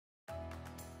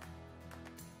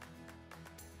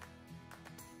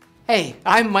Hey,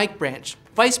 I'm Mike Branch,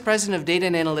 Vice President of Data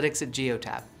and Analytics at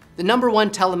Geotab, the #1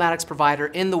 telematics provider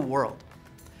in the world.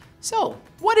 So,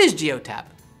 what is Geotab?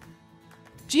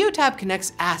 Geotab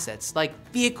connects assets like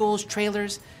vehicles,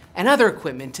 trailers, and other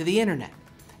equipment to the internet,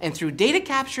 and through data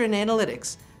capture and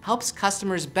analytics, helps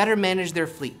customers better manage their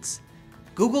fleets.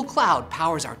 Google Cloud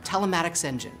powers our telematics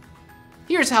engine.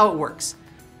 Here's how it works.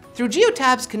 Through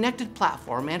Geotab's connected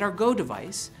platform and our Go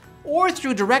device, or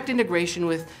through direct integration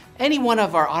with any one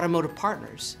of our automotive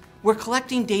partners, we're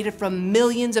collecting data from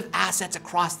millions of assets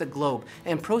across the globe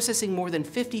and processing more than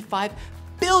 55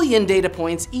 billion data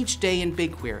points each day in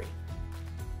BigQuery.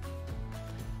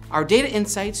 Our data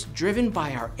insights, driven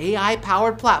by our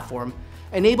AI-powered platform,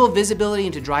 enable visibility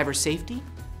into driver safety,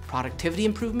 productivity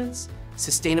improvements,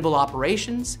 sustainable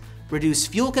operations,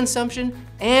 reduced fuel consumption,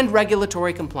 and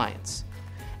regulatory compliance.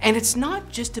 And it's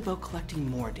not just about collecting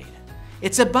more data.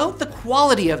 It's about the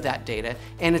quality of that data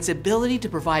and its ability to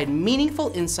provide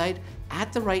meaningful insight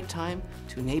at the right time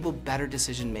to enable better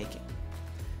decision making.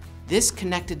 This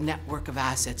connected network of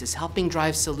assets is helping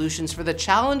drive solutions for the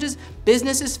challenges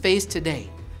businesses face today,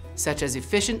 such as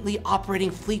efficiently operating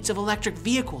fleets of electric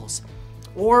vehicles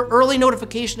or early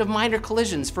notification of minor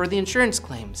collisions for the insurance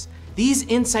claims. These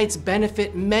insights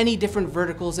benefit many different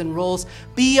verticals and roles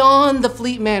beyond the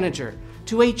fleet manager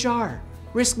to HR,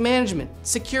 risk management,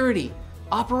 security,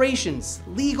 operations,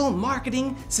 legal,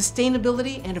 marketing,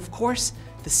 sustainability, and of course,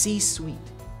 the C-suite.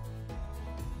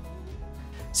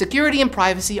 Security and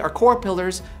privacy are core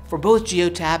pillars for both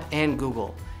Geotab and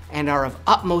Google and are of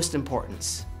utmost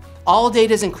importance. All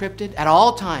data is encrypted at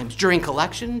all times during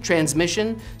collection,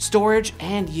 transmission, storage,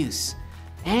 and use.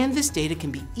 And this data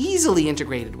can be easily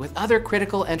integrated with other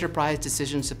critical enterprise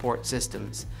decision support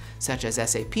systems, such as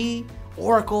SAP,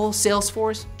 Oracle,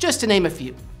 Salesforce, just to name a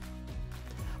few.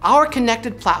 Our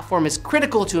connected platform is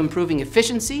critical to improving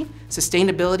efficiency,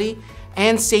 sustainability,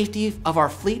 and safety of our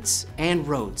fleets and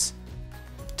roads.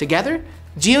 Together,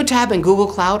 Geotab and Google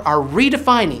Cloud are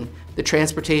redefining the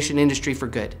transportation industry for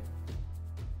good.